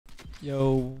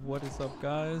Yo, what is up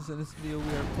guys? In this video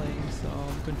we are playing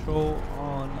some Control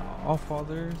on All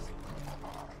Fathers.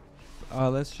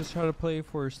 Let's just try to play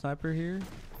for sniper here.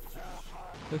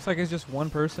 Looks like it's just one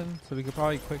person, so we could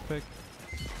probably quick pick.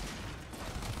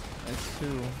 It's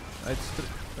two.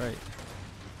 Right.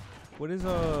 What is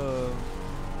alright.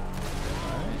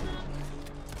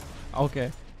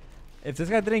 Okay. If this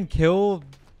guy didn't kill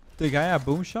the guy at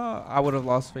boom shot, I would have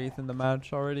lost faith in the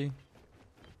match already.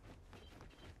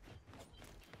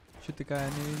 Shoot the guy I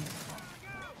need.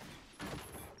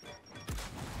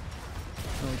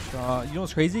 No shot. You know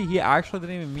what's crazy? He actually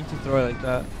didn't even mean to throw it like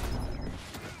that.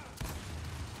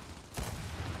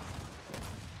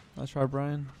 Let's try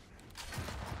Brian.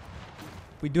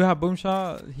 We do have boom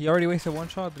shot. He already wasted one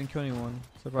shot, didn't kill anyone,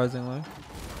 surprisingly.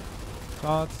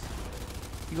 Shots.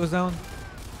 He goes down.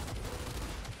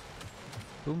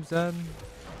 Boom's dead.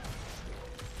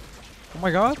 Oh my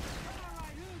god.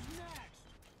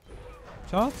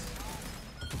 Shots.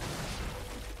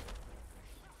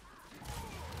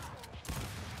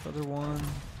 Other one.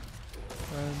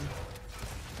 Red.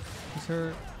 He's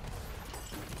hurt.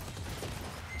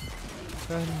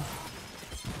 Dead.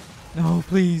 No,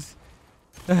 please.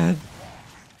 Dead.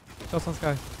 Shots on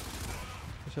sky.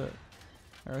 Good shot.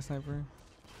 Alright, sniper.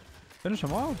 Finish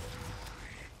him off.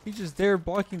 He's just there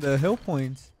blocking the hill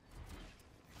points.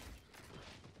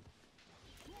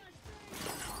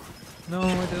 No,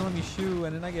 it didn't let me shoot,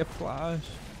 and then I get flash.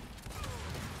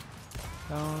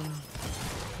 Down.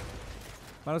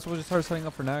 Might as well just start setting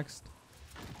up for next.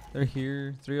 They're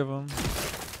here. 3 of them.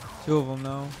 2 of them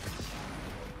now.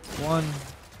 1.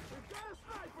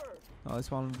 Oh, they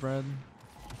spawned bread.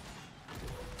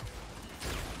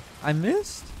 I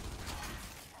missed?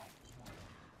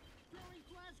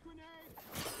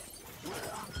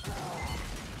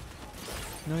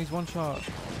 No, he's one shot.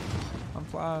 I'm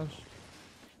flash.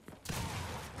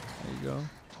 There you go.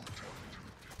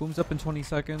 Boom's up in 20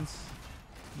 seconds.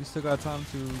 We still got time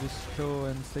to just kill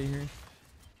and stay here.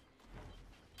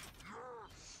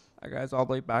 That guy's all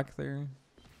the way back there.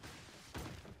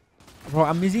 Bro,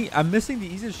 I'm missing the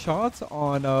easiest shots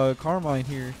on Carmine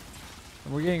here.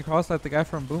 And we're getting crossed like the guy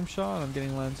from Boom Shot, and I'm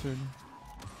getting lancered.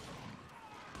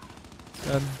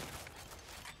 Dead.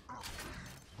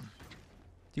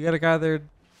 You got a guy there.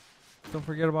 Don't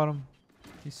forget about him.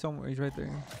 He's somewhere. He's right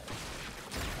there.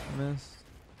 I missed.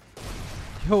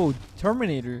 Yo,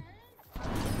 Terminator.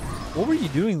 What were you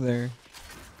doing there?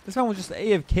 This guy was just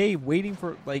AFK waiting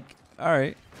for, like,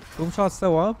 alright. Boom shot's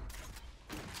still up.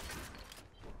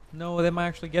 No, they might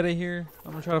actually get it here.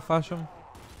 I'm gonna try to flash him.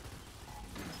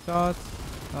 Shots.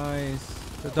 Nice.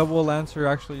 The double lancer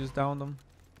actually just downed them.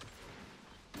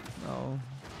 No.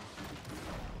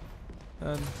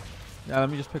 And yeah, let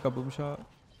me just pick up boom shot.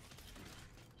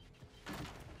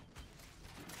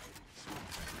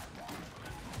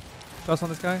 Shots on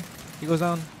this guy. He goes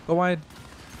down. Go wide.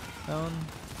 Down.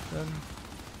 Then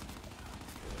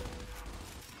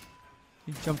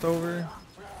he jumped over.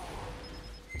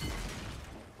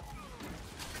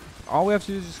 All we have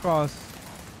to do is just cross.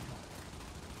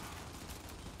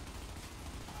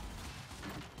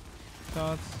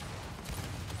 Shots.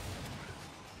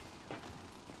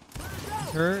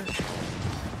 He's hurt.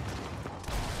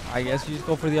 I guess you just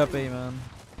go for the up A, man.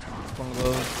 It's one of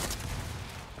those.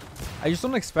 I just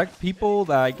don't expect people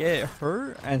that get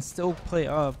hurt and still play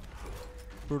up.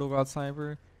 Brutal God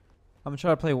Sniper. I'm gonna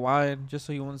try to play wide just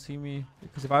so he won't see me.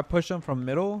 Because if I push him from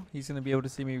middle, he's gonna be able to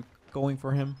see me going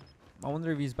for him. I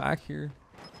wonder if he's back here.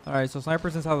 Alright, so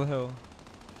Sniper's inside the hill.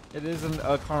 It is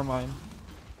a Carmine.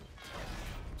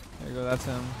 There you go, that's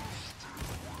him.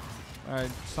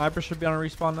 Alright, Sniper should be on a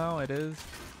respawn now. It is.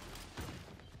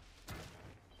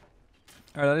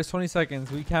 Alright, that is 20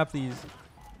 seconds. We cap these.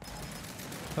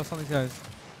 Shots on these guys.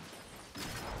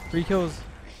 3 kills.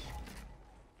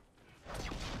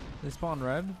 They spawn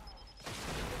red.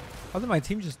 How did my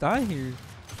team just die here?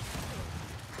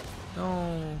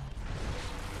 No.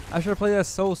 I should have played that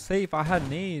so safe. I had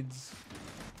nades.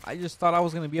 I just thought I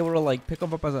was going to be able to like pick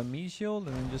him up as a meat shield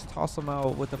and then just toss him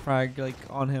out with the frag like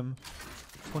on him.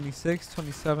 26,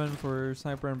 27 for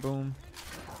sniper and boom.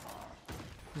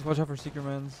 Just watch out for secret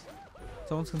mans.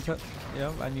 Someone's contest.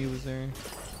 Yep, I knew he was there.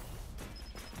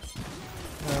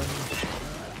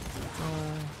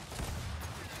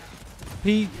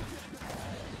 Pete,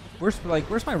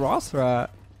 where's my roster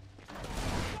at?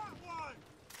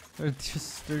 They're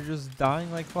just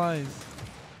dying like flies.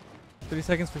 30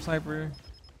 seconds for sniper.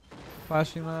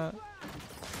 Flashing that.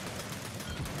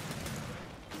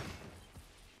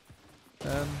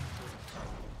 Dead.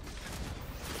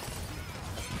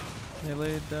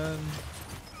 Melee dead.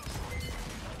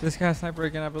 This guy sniper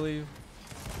again, I believe.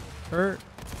 Hurt.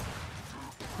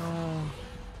 Oh.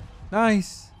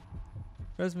 Nice.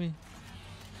 Res me.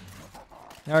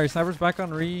 Alright, sniper's back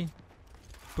on re.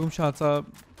 Boom shots up.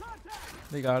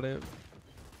 They got it.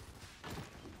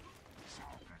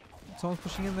 Someone's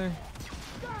pushing in there.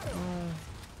 Oh.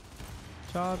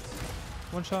 Shots.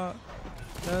 One shot.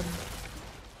 Dead.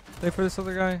 Wait for this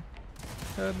other guy.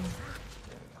 Dead.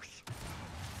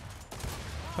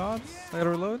 Shots. I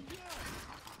gotta reload.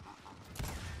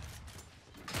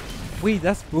 Wait,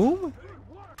 that's boom?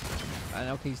 I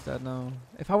know he's dead now.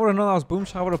 If I would have known that was boom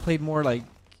shot, I would have played more like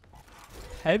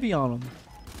heavy on him.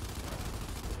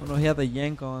 Oh no, he had the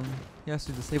yank on. He has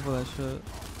to disable that shit.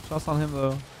 Shots on him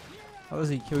though. How does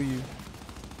he kill you?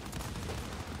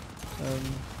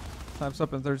 Time's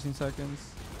up in 13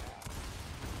 seconds.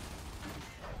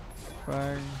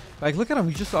 Bang. Like, look at him.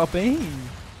 He's just up aim.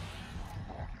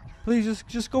 Please,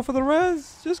 just go for the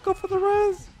res. Just go for the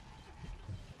res.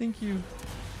 Thank you.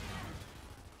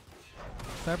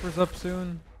 Sniper's up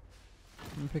soon.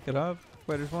 I'm gonna pick it up.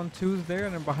 Wait, there's 1, 2 there,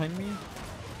 and then behind me.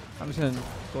 I'm just gonna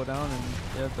go down and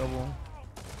yeah, double.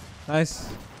 Nice.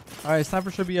 All right,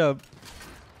 sniper should be up.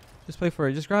 Just play for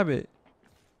it. Just grab it.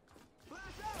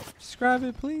 Just grab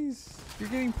it, please. You're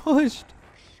getting pushed.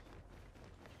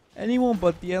 Anyone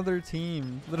but the other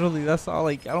team. Literally, that's all.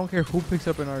 Like, I don't care who picks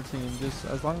up in our team. Just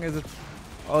as long as it's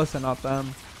us and not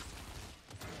them.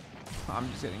 I'm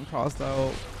just getting crossed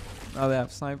out. Now they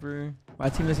have sniper. My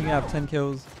team doesn't even have 10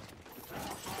 kills.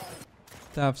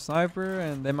 They have sniper,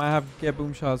 and they might have to get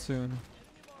boom shot soon.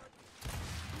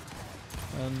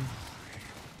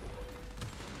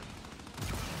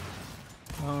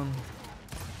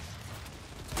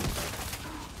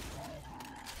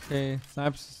 Okay,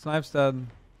 Snipe's dead.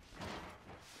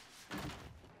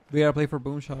 We gotta play for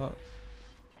boom shot.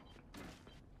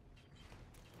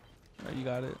 Alright, you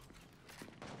got it.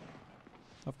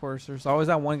 Of course, there's always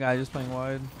that one guy just playing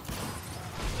wide.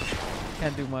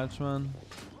 Can't do much, man.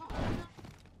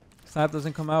 Snap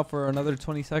doesn't come out for another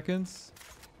 20 seconds.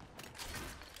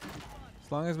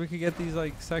 As long as we could get these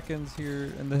like seconds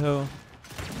here in the hill.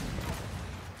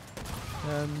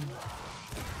 And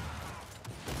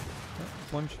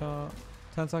one shot.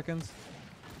 10 seconds.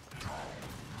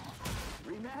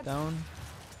 Down.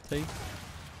 Take.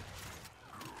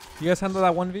 You guys handle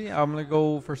that 1v? I'm gonna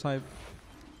go for snipe.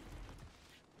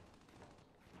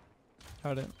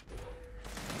 Got it.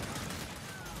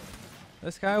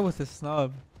 This guy with his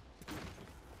snub.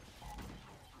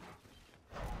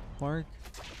 Mark.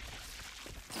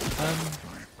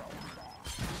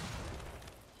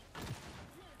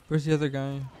 Where's the other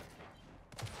guy?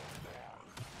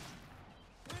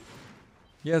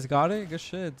 You guys got it? Good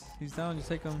shit. He's down. Just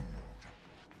take him.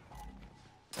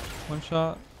 One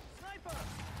shot.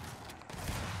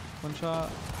 One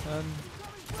shot. Dead.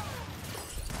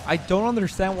 I don't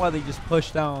understand why they just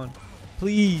push down.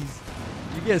 Please.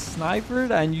 You get sniped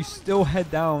and you still head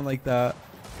down like that.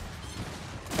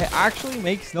 It actually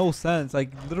makes no sense. Like,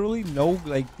 literally no.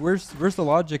 Like, where's the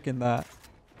logic in that?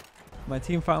 My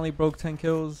team finally broke 10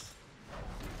 kills.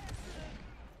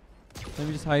 Let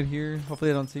me just hide here.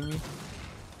 Hopefully they don't see me.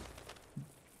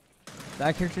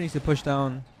 That character needs to push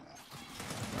down.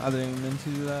 I didn't even mean to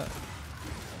do that.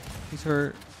 He's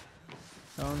hurt.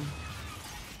 Down.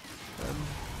 Dead.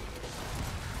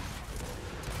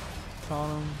 Shot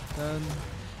him. Dead.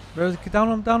 Bro,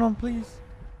 down him, please.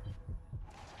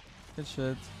 Good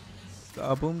shit.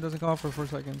 Boom doesn't come off for 4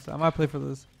 seconds. I might play for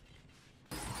this.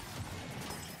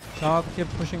 Shot, keep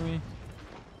pushing me.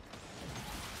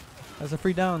 That's a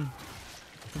free down.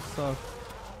 Good stuff.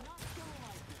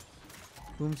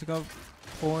 Boom took up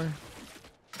 4.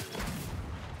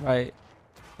 Right.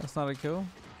 That's not a kill.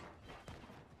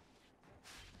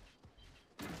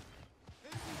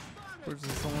 Where's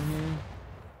someone here?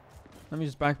 Let me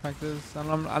just backpack this. I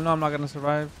know I'm not gonna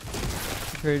survive.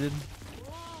 Traded.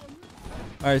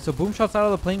 Alright, so boom shots out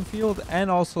of the playing field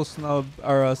and also snub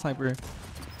or sniper.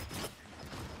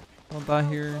 Don't die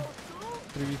here.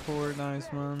 3v4,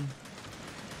 nice man.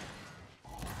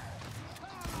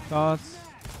 Shots.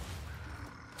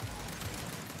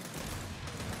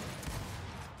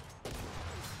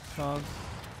 Shots.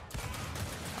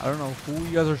 I don't know who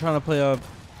you guys are trying to play up.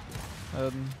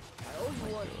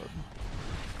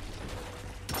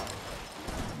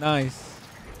 Nice.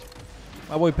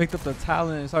 My boy picked up the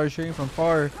talent and started shooting from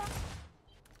far.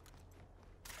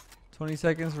 20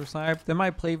 seconds for snipe. They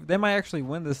might actually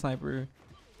win this sniper.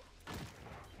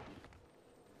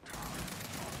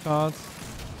 Shots.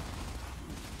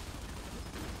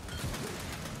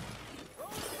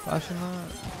 Flashing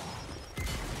that.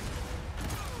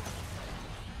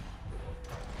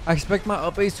 I expect my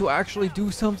up A's to actually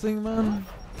do something, man.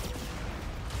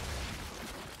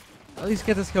 At least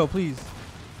get this kill, please.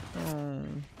 Oh,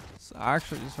 it's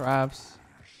actually just wraps.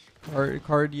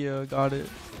 Cardia got it.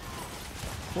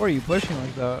 Why are you pushing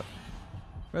like that?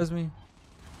 Res me.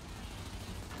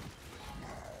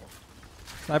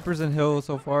 Snipers in hill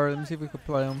so far. Let me see if we could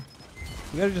play him.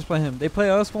 We gotta just play him. They play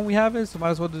us when we have it, so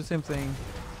might as well do the same thing.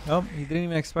 Nope, he didn't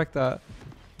even expect that.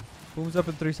 Booms up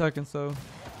in 3 seconds, so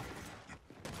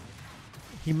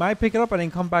he might pick it up and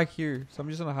then come back here. So I'm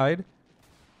just gonna hide.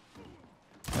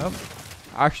 Yep.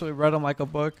 Actually read him like a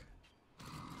book.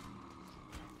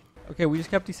 Okay, we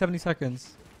just kept these 70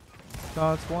 seconds.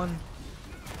 Shots, one.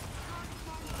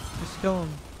 Just kill him.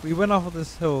 We win off of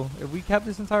this hill. If we kept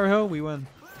this entire hill, we win.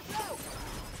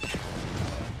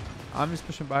 I'm just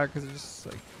pushing back because it's just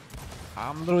like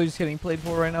I'm literally just getting played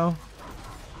for right now.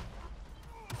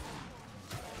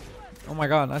 Oh my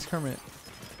god, nice Kermit.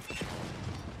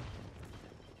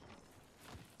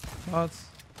 Shots.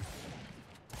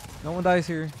 No one dies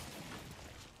here.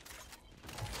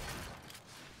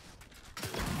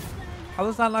 How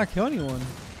does that not kill anyone?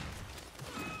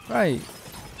 Right.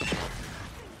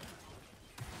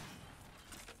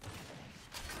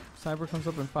 Sniper comes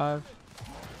up in 5.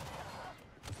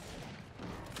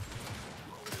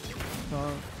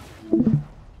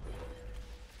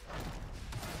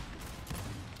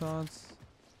 Shots.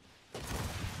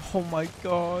 Oh my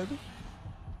god.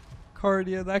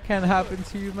 Cardia, that can't happen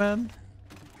to you, man.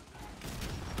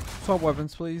 Swap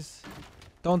weapons, please.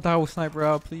 Don't die with sniper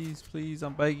out, please, please.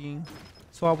 I'm begging.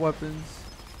 Swap weapons.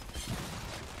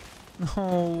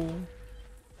 No.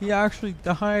 He actually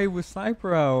died with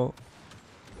sniper out.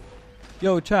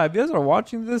 Yo, chat, if you guys are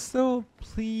watching this still,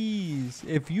 please.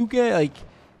 If you get, like,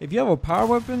 if you have a power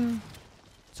weapon,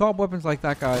 swap weapons like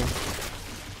that guy.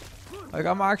 Like,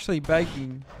 I'm actually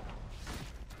begging.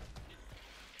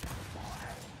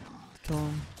 Kill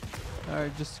him.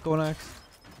 Alright, just go next.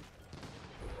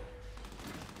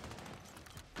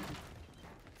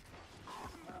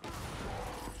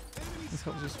 This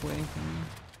guy's just waiting for me.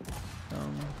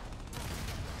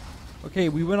 Okay,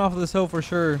 we went off of this hill for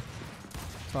sure.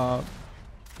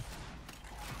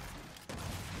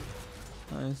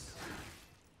 Nice.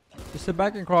 Just sit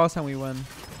back and cross and we win.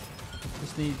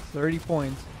 Just need 30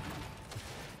 points.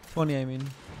 20, I mean.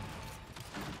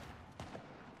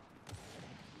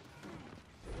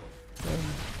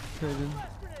 Traded.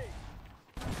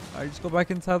 Alright, just go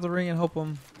back inside the ring and help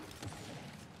him.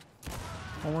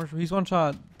 One more. He's one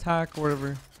shot. Attack or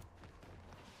whatever.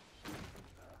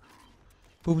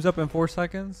 Booms up in 4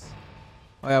 seconds.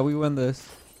 Oh yeah, we win this.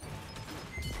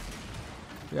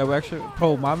 Yeah, we actually.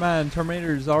 Bro, my man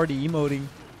Terminator is already emoting.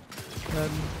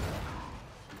 Good.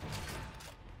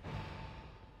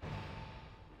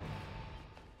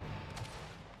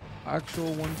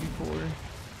 Actual 1v4.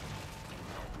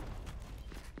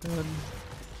 Good.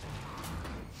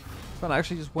 This one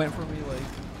actually just went for me like.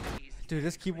 Dude,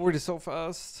 this keyboard is so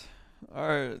fast.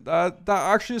 Alright, that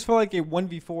actually just felt like a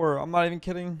 1v4. I'm not even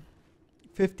kidding.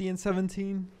 50 and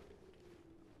 17.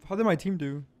 How did my team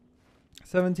do?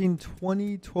 17,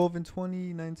 20, 12 and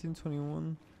 20, 19,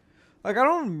 21. Like, I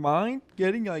don't mind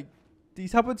getting like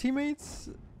these type of teammates.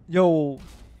 Yo,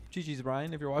 GG's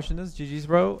Brian, if you're watching this, GG's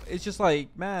bro. It's just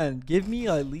like, man, give me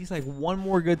at least like one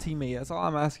more good teammate. That's all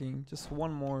I'm asking. Just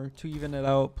one more to even it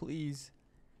out, please.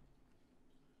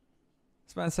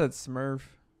 This man said Smurf.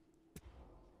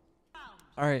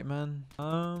 All right, man.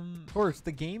 Of course,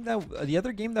 the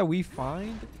other game that we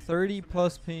find 30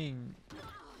 plus ping,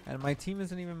 and my team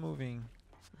isn't even moving.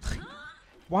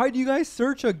 Why do you guys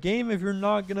search a game if you're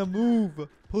not gonna move?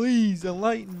 Please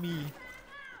enlighten me.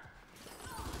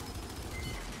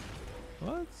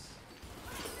 What?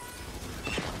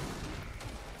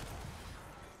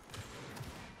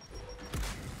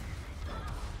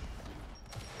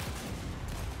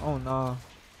 Oh nah.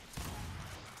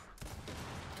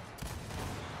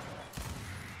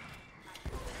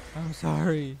 I'm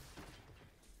sorry.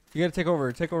 You gotta take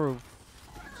over. Take over.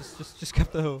 Just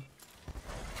kept the hill.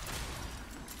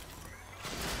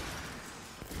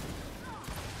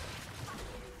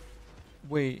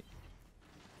 Wait.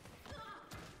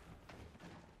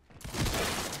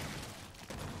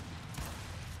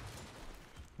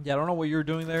 Yeah, I don't know what you're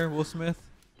doing there, Will Smith.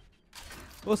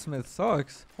 Will Smith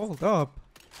sucks. Hold up.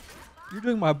 You're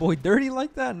doing my boy dirty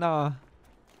like that? Nah.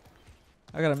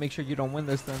 I gotta make sure you don't win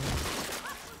this then.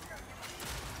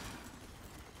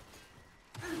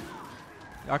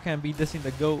 Y'all can't be dissing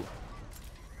the GOAT.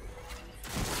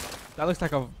 That looks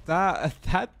like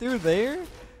that dude there.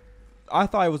 I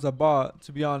thought it was a bot,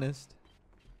 to be honest.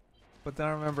 But then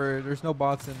I remember there's no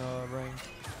bots in rank.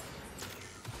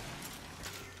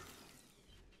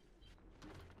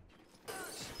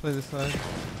 Just play this side.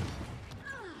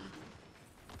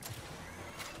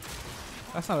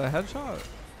 That's not a headshot.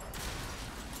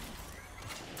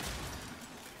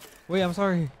 Wait, I'm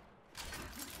sorry.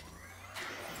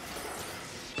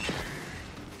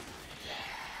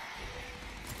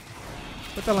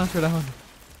 Put that launcher down.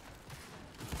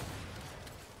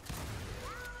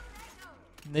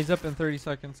 Nade's up in 30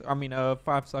 seconds. I mean,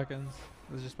 5 seconds.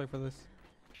 Let's just wait for this.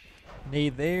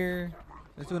 Nade there.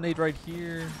 Let's do a nade right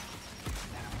here.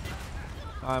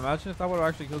 Imagine if that would have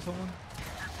actually killed someone.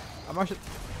 I'm actually...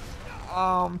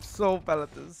 I'm so bad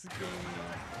at this game.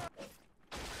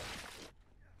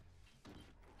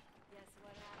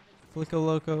 Flicko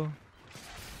Loco.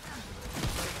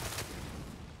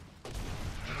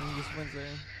 And he just wins there.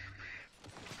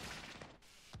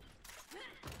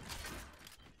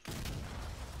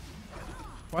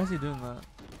 Why is he doing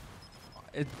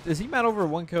that? Is he mad over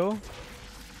 1 kill?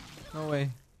 No way.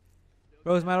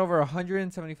 Bro, he's mad over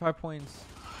 175 points.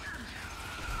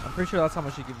 I'm pretty sure that's how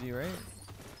much he gives you, right?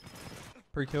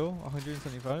 Per kill,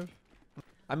 175.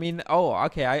 I mean, oh,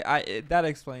 okay. That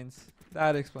explains.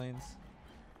 That explains.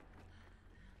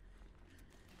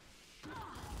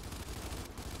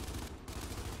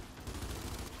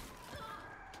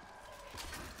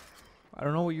 I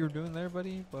don't know what you were doing there,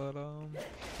 buddy, but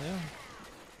yeah.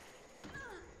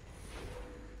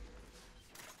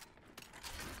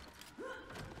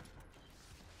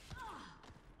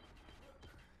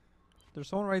 There's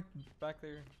someone right back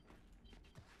there.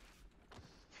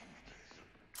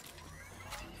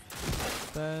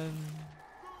 Then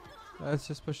let's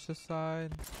just push this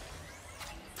side.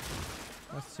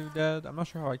 That's 2 dead. I'm not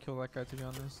sure how I killed that guy, to be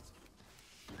honest.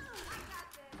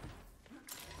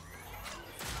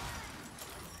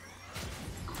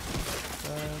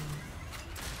 Then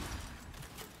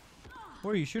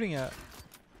where are you shooting at?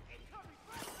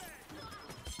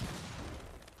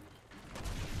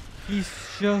 He's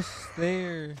just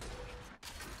there.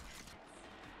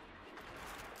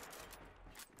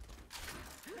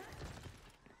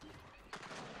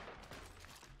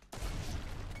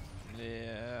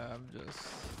 Yeah, I'm just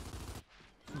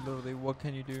literally, what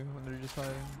can you do when they're just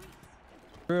hiding?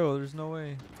 Bro, there's no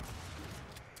way.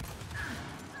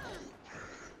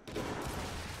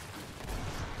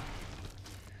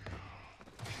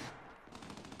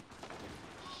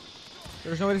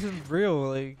 There's no way this is real,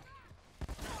 like.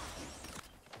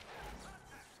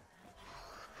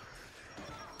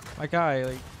 My guy,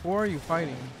 like, who are you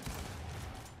fighting?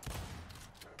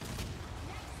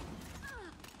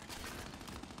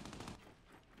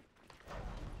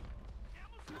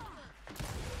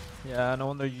 Yeah, no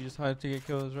wonder you just hide to get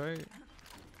kills, right? That's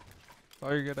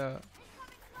all you're good at.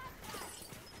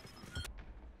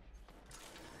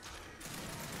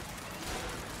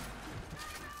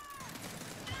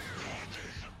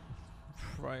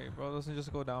 Right, bro, doesn't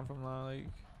just go down from that, like.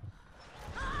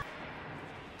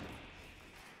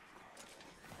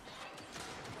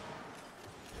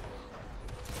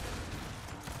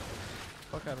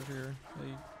 Fuck out of here.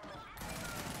 Like,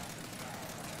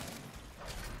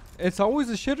 it's always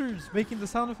the shitters making the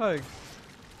sound effects.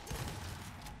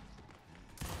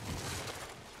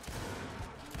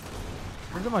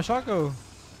 Where did my shot go?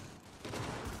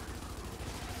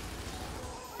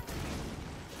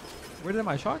 Where did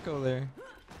my shot go there?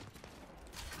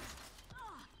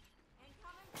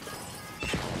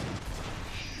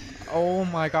 Oh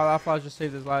my god, that flash just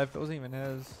saved his life. It wasn't even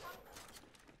his.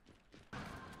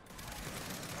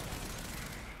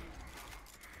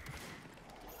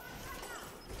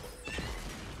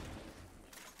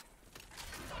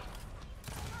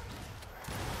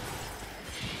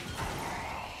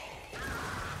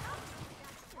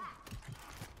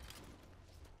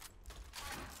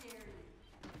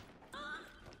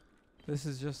 This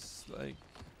is just like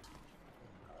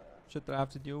shit that I have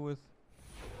to deal with.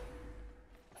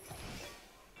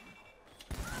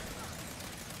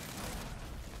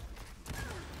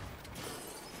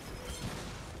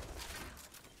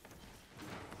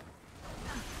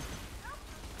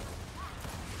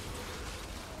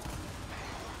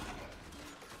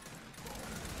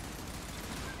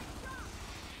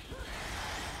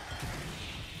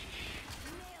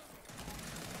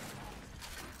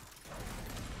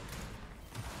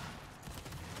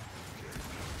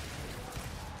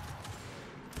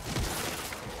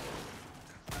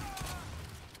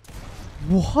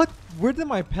 What? Where did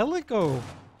my pellet go?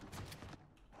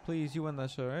 Please, you win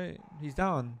that shit, right? He's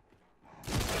down.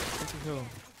 Take the kill.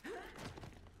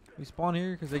 We spawn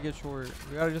here because they get short.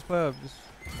 We gotta just play up. Just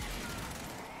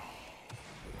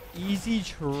easy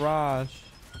trash.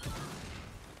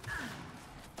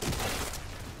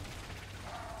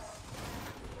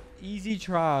 Easy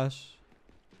trash.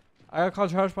 I got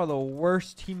called trash by the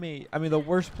worst teammate. I mean, the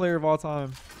worst player of all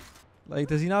time. Like,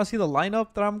 does he not see the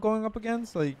lineup that I'm going up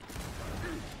against? Like,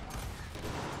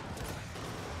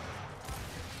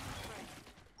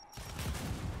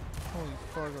 holy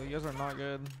fuck, you guys are not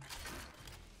good.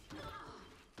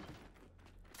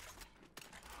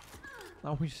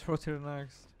 Now we just rotate it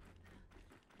next.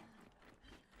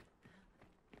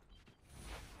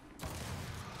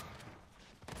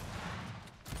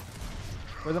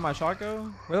 Where did my shot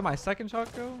go? Where did my second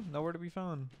shot go? Nowhere to be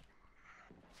found.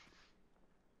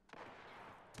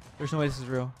 There's no way this is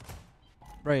real.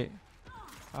 Right.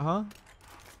 Uh-huh.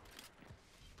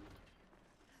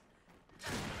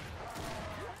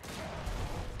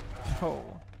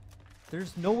 Bro.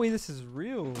 There's no way this is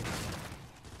real.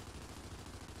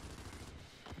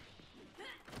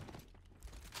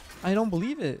 I don't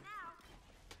believe it.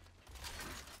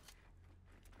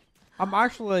 I'm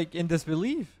actually like in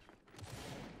disbelief.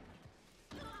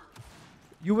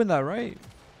 You win that, right?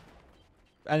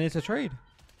 And it's a trade.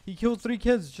 He killed 3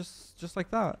 kids just like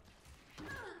that.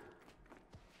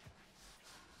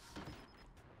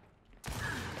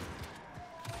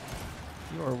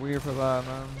 You are weird for that,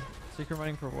 man. Secret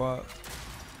running for what?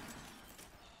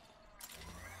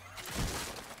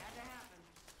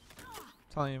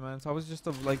 I'm telling you, man. It's always just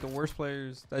like the worst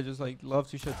players that just like love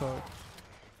to shit talk.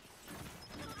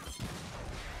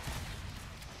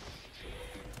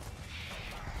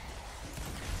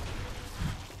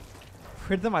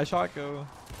 Where did my shot go?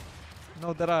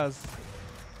 No, deadass.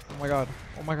 Oh my god.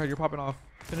 Oh my god, you're popping off.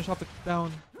 Finish off the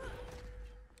down.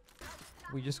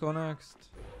 We just go next.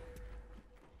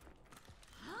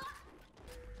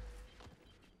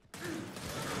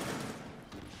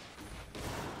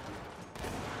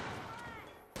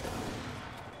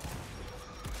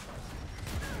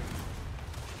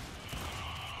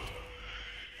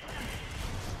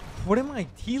 What am I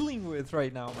dealing with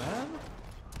right now, man?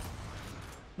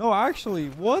 No, actually,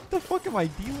 what the fuck am I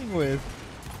dealing with?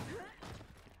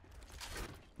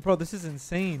 Bro, this is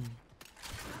insane.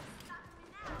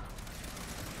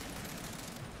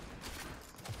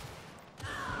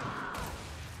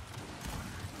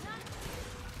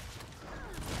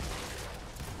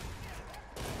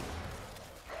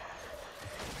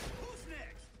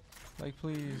 Like,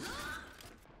 please.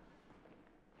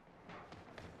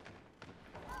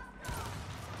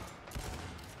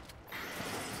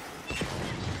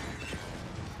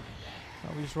 No,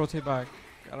 we just rotate back.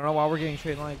 I don't know why we're getting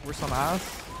straight line like we're some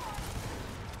ass.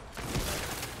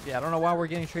 Yeah, I don't know why we're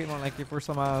getting straight line like if we're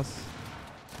some ass.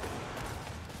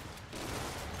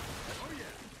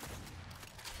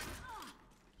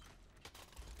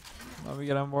 Let me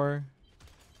get on board.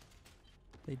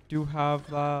 They do have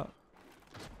that.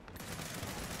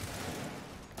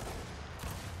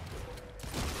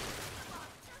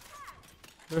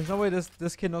 There's no way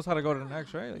this kid knows how to go to the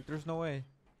next, right? Like, there's no way.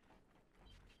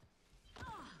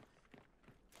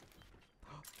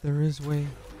 There is way.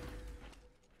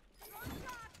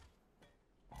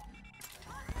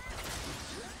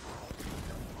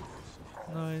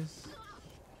 Nice.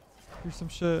 Here's some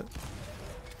shit.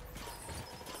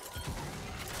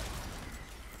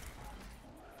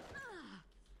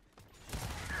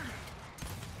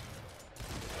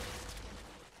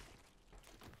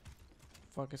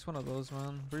 Fuck, it's one of those,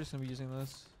 man. We're just gonna be using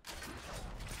this.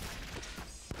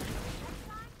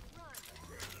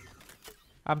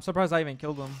 I'm surprised I even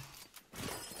killed him.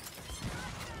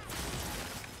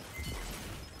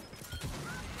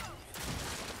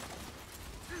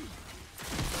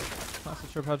 That's a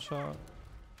trip headshot.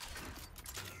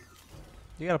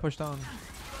 You gotta push down.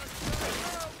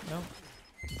 Nope.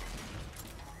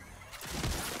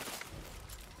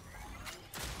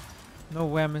 No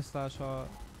way I missed that shot.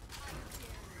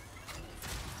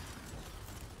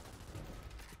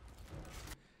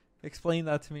 Explain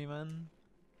that to me, man.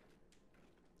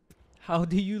 How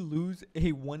do you lose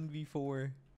a 1v4?